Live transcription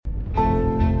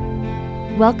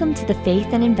Welcome to the Faith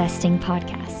and Investing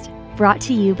podcast, brought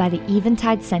to you by the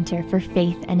Eventide Center for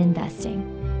Faith and Investing.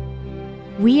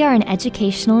 We are an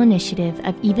educational initiative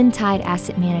of Eventide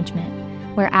Asset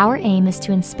Management, where our aim is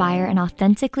to inspire an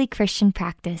authentically Christian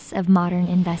practice of modern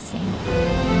investing.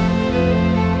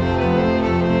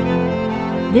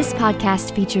 This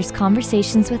podcast features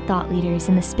conversations with thought leaders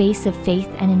in the space of faith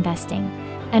and investing,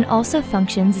 and also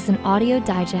functions as an audio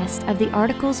digest of the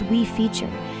articles we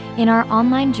feature in our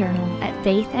online journal at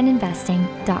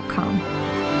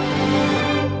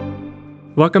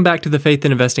faithandinvesting.com. Welcome back to the Faith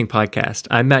and Investing podcast.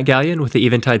 I'm Matt Gallion with the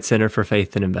Eventide Center for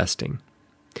Faith and Investing.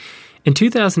 In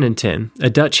 2010, a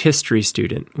Dutch history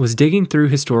student was digging through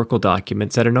historical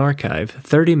documents at an archive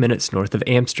 30 minutes north of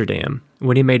Amsterdam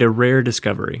when he made a rare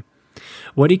discovery.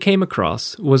 What he came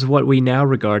across was what we now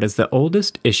regard as the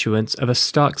oldest issuance of a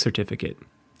stock certificate,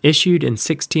 issued in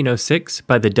 1606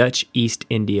 by the Dutch East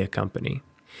India Company.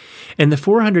 In the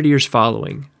 400 years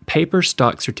following, paper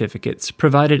stock certificates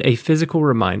provided a physical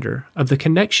reminder of the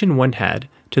connection one had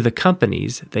to the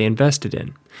companies they invested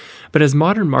in. But as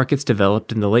modern markets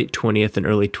developed in the late 20th and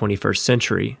early 21st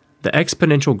century, the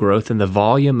exponential growth in the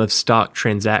volume of stock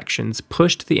transactions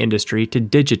pushed the industry to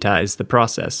digitize the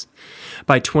process.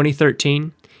 By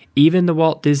 2013, even the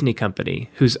Walt Disney Company,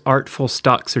 whose artful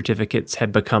stock certificates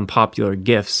had become popular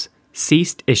gifts,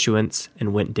 ceased issuance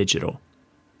and went digital.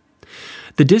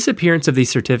 The disappearance of these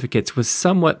certificates was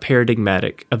somewhat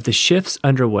paradigmatic of the shifts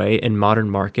underway in modern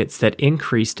markets that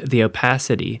increased the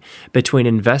opacity between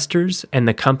investors and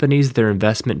the companies their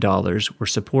investment dollars were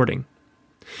supporting.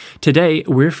 Today,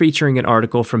 we're featuring an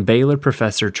article from Baylor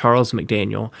professor Charles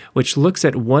McDaniel, which looks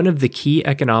at one of the key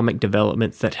economic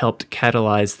developments that helped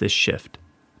catalyze this shift.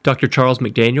 Dr. Charles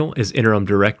McDaniel is interim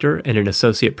director and an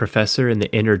associate professor in the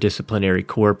interdisciplinary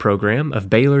core program of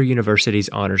Baylor University's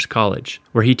Honors College,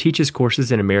 where he teaches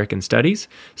courses in American Studies,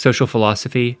 social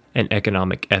philosophy, and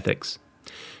economic ethics.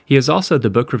 He is also the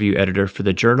book review editor for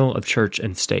the Journal of Church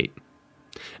and State.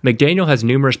 McDaniel has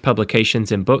numerous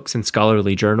publications in books and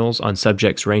scholarly journals on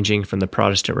subjects ranging from the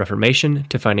Protestant Reformation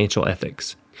to financial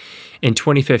ethics. In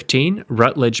 2015,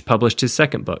 Routledge published his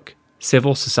second book,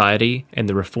 Civil Society and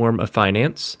the Reform of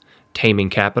Finance, Taming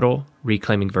Capital,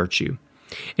 Reclaiming Virtue,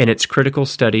 in its Critical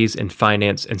Studies in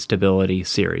Finance and Stability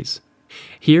series.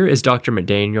 Here is Dr.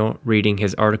 McDaniel reading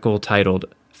his article titled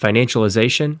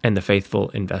Financialization and the Faithful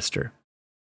Investor.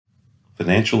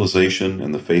 Financialization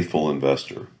and the Faithful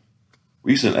Investor.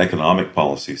 Recent economic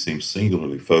policy seems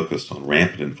singularly focused on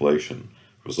rampant inflation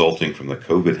resulting from the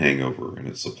COVID hangover and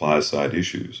its supply-side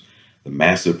issues, the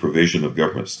massive provision of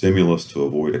government stimulus to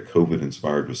avoid a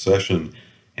COVID-inspired recession,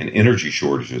 and energy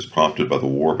shortages prompted by the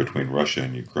war between Russia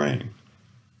and Ukraine.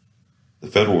 The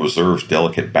Federal Reserve's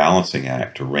delicate balancing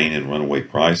act to rein in runaway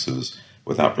prices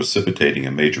without precipitating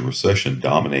a major recession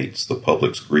dominates the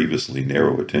public's grievously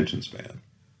narrow attention span.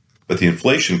 But the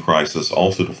inflation crisis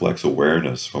also deflects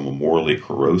awareness from a morally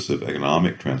corrosive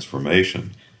economic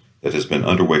transformation that has been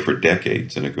underway for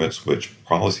decades and against which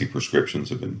policy prescriptions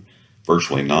have been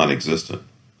virtually non-existent.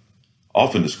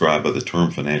 Often described by the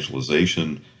term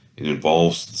financialization, it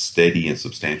involves the steady and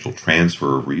substantial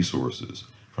transfer of resources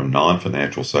from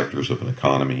non-financial sectors of an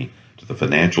economy to the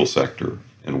financial sector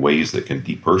in ways that can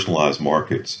depersonalize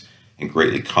markets and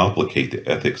greatly complicate the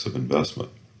ethics of investment.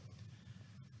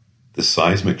 This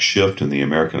seismic shift in the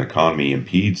American economy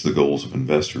impedes the goals of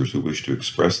investors who wish to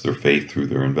express their faith through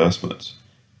their investments.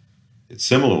 It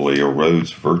similarly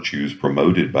erodes virtues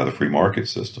promoted by the free market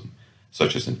system,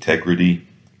 such as integrity,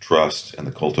 trust, and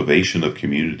the cultivation of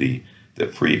community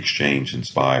that free exchange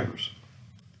inspires.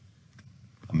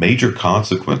 A major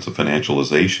consequence of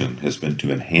financialization has been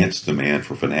to enhance demand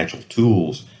for financial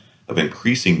tools of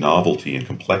increasing novelty and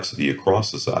complexity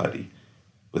across society,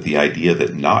 with the idea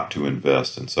that not to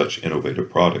invest in such innovative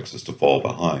products is to fall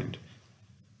behind.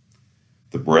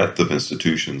 The breadth of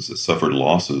institutions that suffered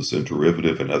losses in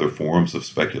derivative and other forms of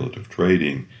speculative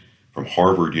trading, from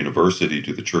Harvard University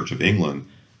to the Church of England,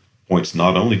 points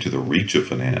not only to the reach of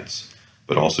finance,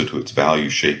 but also to its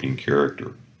value-shaping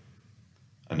character.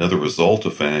 Another result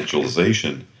of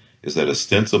financialization is that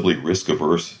ostensibly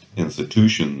risk-averse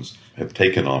institutions have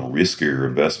taken on riskier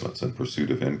investments in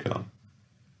pursuit of income.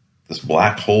 This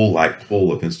black hole-like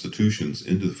pull of institutions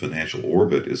into the financial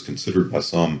orbit is considered by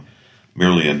some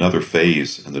merely another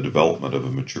phase in the development of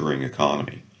a maturing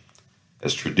economy.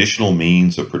 As traditional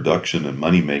means of production and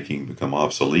money-making become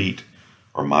obsolete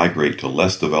or migrate to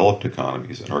less developed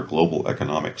economies in our global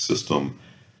economic system,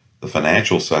 the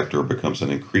financial sector becomes an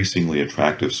increasingly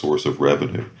attractive source of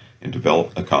revenue in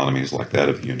developed economies like that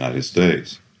of the United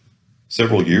States.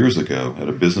 Several years ago, at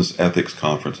a business ethics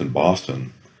conference in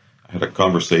Boston, had a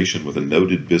conversation with a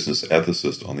noted business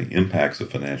ethicist on the impacts of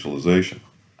financialization.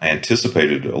 I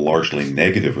anticipated a largely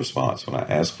negative response when I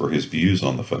asked for his views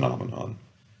on the phenomenon.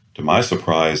 To my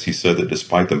surprise, he said that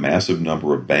despite the massive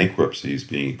number of bankruptcies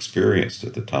being experienced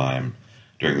at the time,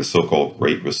 during the so-called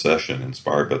Great Recession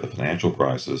inspired by the financial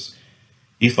crisis,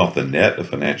 he thought the net of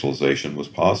financialization was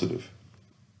positive.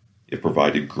 It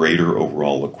provided greater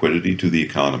overall liquidity to the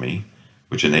economy,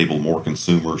 which enabled more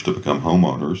consumers to become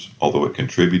homeowners, although it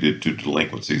contributed to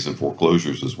delinquencies and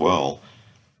foreclosures as well.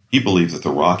 He believed that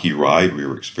the rocky ride we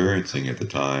were experiencing at the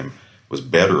time was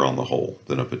better on the whole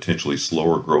than a potentially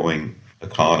slower growing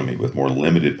economy with more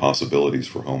limited possibilities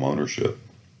for home ownership.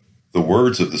 The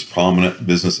words of this prominent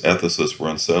business ethicist were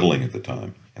unsettling at the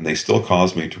time, and they still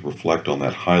caused me to reflect on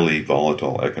that highly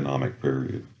volatile economic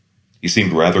period. He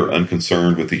seemed rather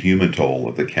unconcerned with the human toll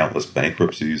of the countless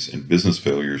bankruptcies and business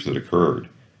failures that occurred.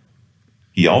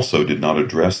 He also did not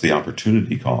address the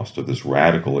opportunity cost of this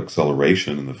radical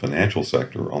acceleration in the financial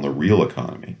sector on the real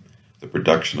economy, the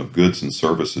production of goods and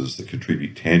services that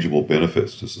contribute tangible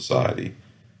benefits to society.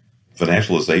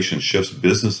 Financialization shifts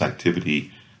business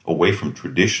activity away from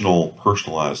traditional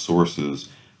personalized sources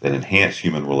that enhance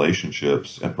human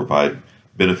relationships and provide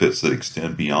benefits that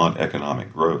extend beyond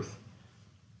economic growth.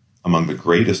 Among the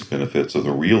greatest benefits of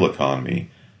the real economy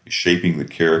is shaping the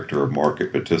character of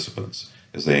market participants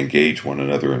as they engage one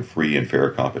another in free and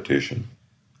fair competition.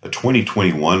 A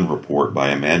 2021 report by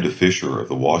Amanda Fisher of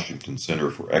the Washington Center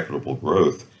for Equitable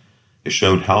Growth has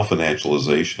shown how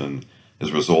financialization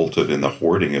has resulted in the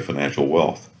hoarding of financial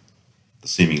wealth, the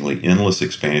seemingly endless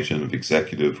expansion of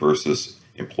executive versus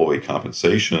employee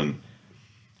compensation,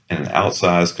 and an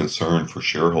outsized concern for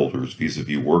shareholders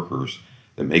vis-a-vis workers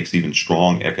that makes even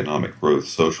strong economic growth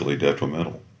socially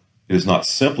detrimental. It is not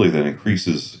simply that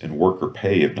increases in worker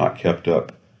pay have not kept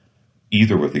up,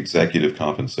 either with executive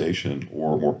compensation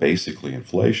or, more basically,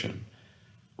 inflation.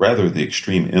 Rather, the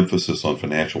extreme emphasis on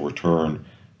financial return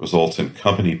results in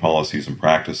company policies and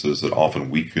practices that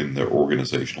often weaken their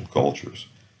organizational cultures.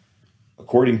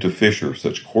 According to Fisher,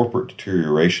 such corporate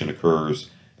deterioration occurs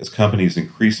as companies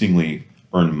increasingly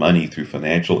earn money through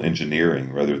financial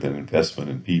engineering rather than investment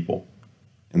in people.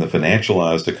 In the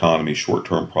financialized economy,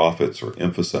 short-term profits are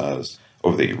emphasized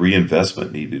over the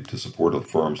reinvestment needed to support a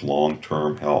firm's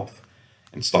long-term health,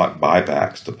 and stock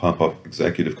buybacks to pump up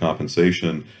executive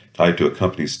compensation tied to a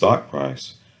company's stock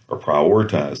price are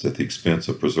prioritized at the expense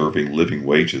of preserving living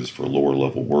wages for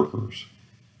lower-level workers.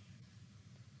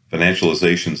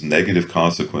 Financialization's negative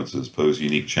consequences pose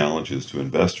unique challenges to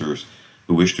investors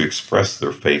who wish to express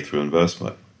their faith through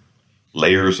investment.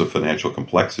 Layers of financial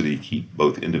complexity keep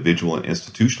both individual and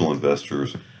institutional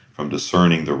investors from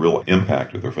discerning the real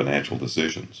impact of their financial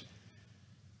decisions.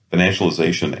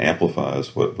 Financialization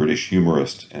amplifies what British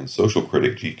humorist and social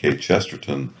critic G.K.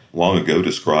 Chesterton long ago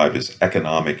described as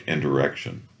economic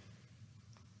indirection.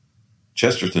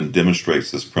 Chesterton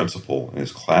demonstrates this principle in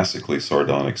his classically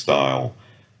sardonic style,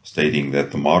 stating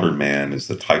that the modern man is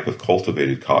the type of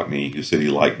cultivated cockney who said he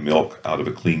liked milk out of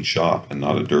a clean shop and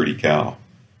not a dirty cow.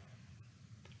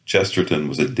 Chesterton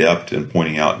was adept in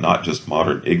pointing out not just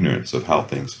modern ignorance of how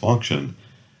things function,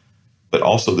 but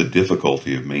also the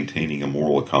difficulty of maintaining a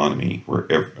moral economy where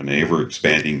an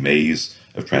ever-expanding maze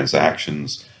of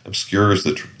transactions obscures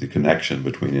the connection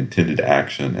between intended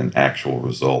action and actual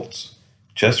results.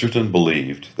 Chesterton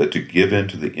believed that to give in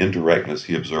to the indirectness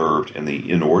he observed in the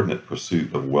inordinate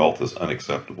pursuit of wealth is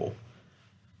unacceptable.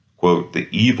 Quote, "The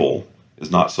evil is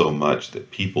not so much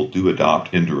that people do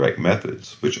adopt indirect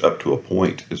methods, which up to a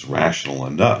point is rational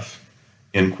enough,"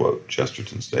 end quote,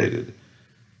 Chesterton stated.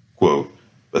 Quote,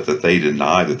 "but that they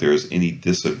deny that there is any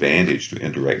disadvantage to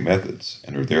indirect methods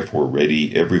and are therefore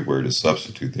ready everywhere to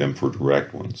substitute them for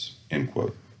direct ones," end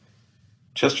quote.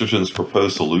 Chesterton's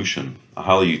proposed solution, a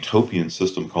highly utopian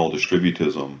system called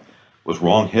distributism, was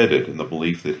wrong-headed in the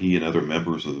belief that he and other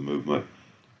members of the movement,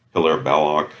 Hilaire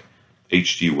Belloc,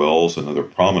 H.G. Wells, and other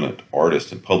prominent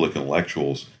artists and public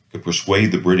intellectuals, could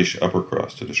persuade the British upper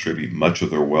crust to distribute much of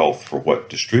their wealth for what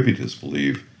distributists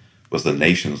believe was the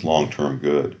nation's long-term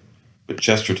good. But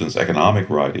Chesterton's economic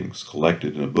writings,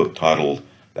 collected in a book titled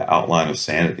The Outline of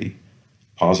Sanity,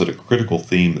 posit a critical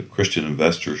theme that Christian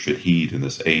investors should heed in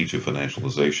this age of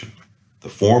financialization. The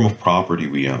form of property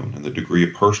we own and the degree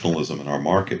of personalism in our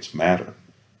markets matter.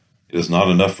 It is not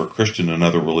enough for Christian and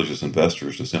other religious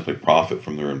investors to simply profit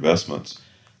from their investments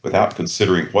without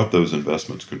considering what those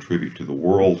investments contribute to the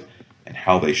world and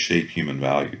how they shape human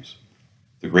values.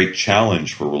 The great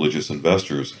challenge for religious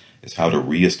investors is how to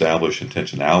reestablish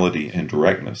intentionality and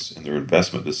directness in their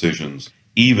investment decisions,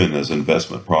 even as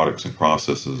investment products and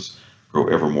processes grow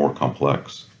ever more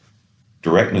complex.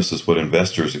 Directness is what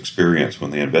investors experience when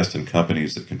they invest in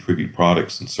companies that contribute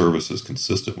products and services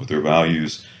consistent with their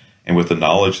values and with the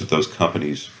knowledge that those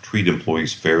companies treat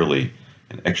employees fairly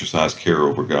and exercise care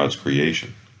over God's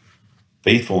creation.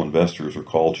 Faithful investors are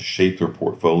called to shape their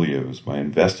portfolios by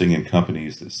investing in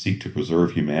companies that seek to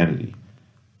preserve humanity,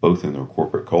 both in their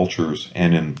corporate cultures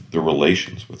and in their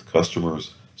relations with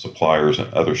customers, suppliers,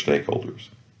 and other stakeholders.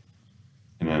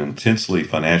 In an intensely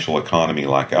financial economy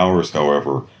like ours,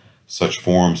 however, such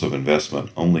forms of investment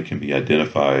only can be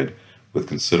identified with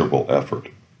considerable effort.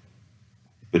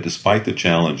 But despite the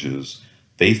challenges,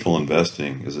 faithful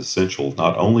investing is essential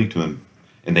not only to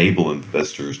enable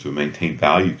investors to maintain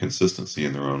value consistency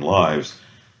in their own lives,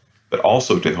 but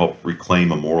also to help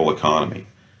reclaim a moral economy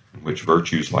in which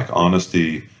virtues like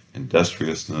honesty,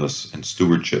 industriousness, and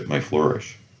stewardship may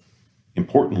flourish.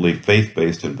 Importantly,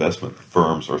 faith-based investment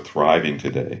firms are thriving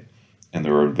today, and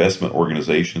there are investment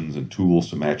organizations and tools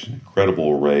to match an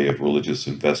incredible array of religious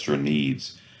investor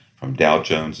needs, from Dow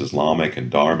Jones Islamic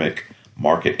and Dharmic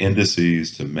market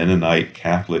indices to Mennonite,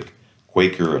 Catholic,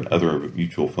 Quaker, and other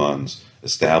mutual funds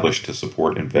established to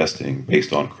support investing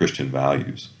based on Christian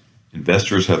values.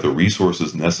 Investors have the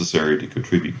resources necessary to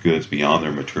contribute goods beyond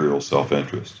their material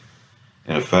self-interest.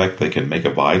 In effect, they can make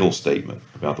a vital statement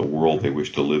about the world they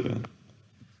wish to live in.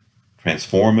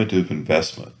 Transformative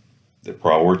investment that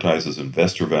prioritizes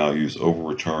investor values over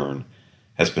return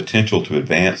has potential to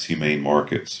advance humane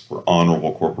markets where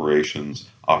honorable corporations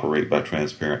operate by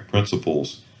transparent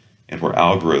principles and where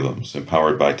algorithms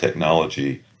empowered by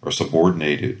technology are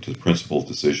subordinated to principled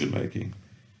decision-making.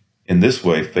 In this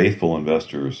way, faithful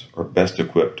investors are best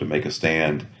equipped to make a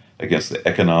stand against the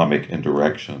economic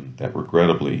indirection that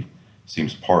regrettably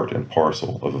seems part and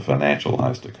parcel of a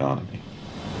financialized economy.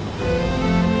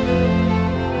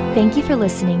 Thank you for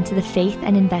listening to the Faith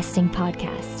and Investing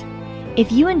Podcast.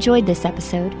 If you enjoyed this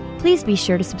episode, please be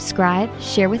sure to subscribe,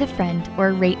 share with a friend,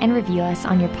 or rate and review us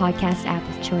on your podcast app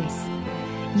of choice.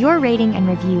 Your rating and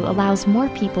review allows more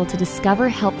people to discover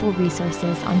helpful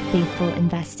resources on faithful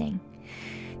investing.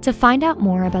 To find out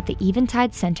more about the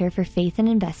Eventide Center for Faith and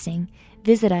Investing,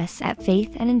 visit us at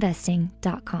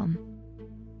faithandinvesting.com.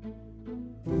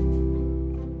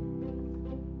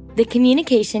 The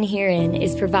communication herein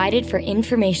is provided for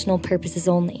informational purposes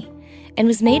only and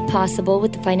was made possible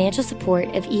with the financial support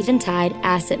of Eventide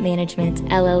Asset Management,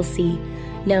 LLC,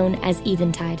 known as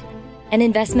Eventide, an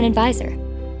investment advisor.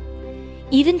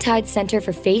 Eventide Center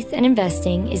for Faith and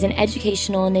Investing is an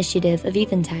educational initiative of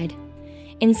Eventide.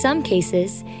 In some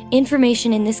cases,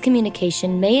 information in this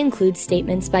communication may include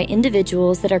statements by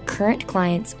individuals that are current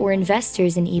clients or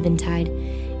investors in Eventide,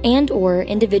 and/or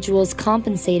individuals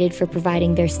compensated for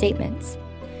providing their statements.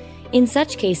 In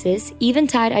such cases,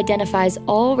 Eventide identifies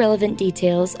all relevant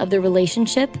details of the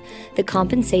relationship, the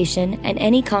compensation, and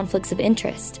any conflicts of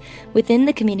interest within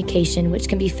the communication, which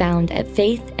can be found at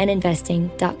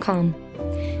faithandinvesting.com.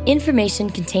 Information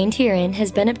contained herein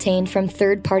has been obtained from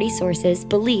third-party sources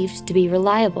believed to be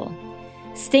reliable.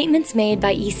 Statements made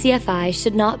by ECFI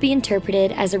should not be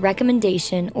interpreted as a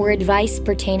recommendation or advice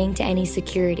pertaining to any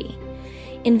security.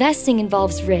 Investing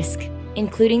involves risk,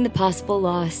 including the possible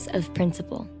loss of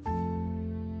principal.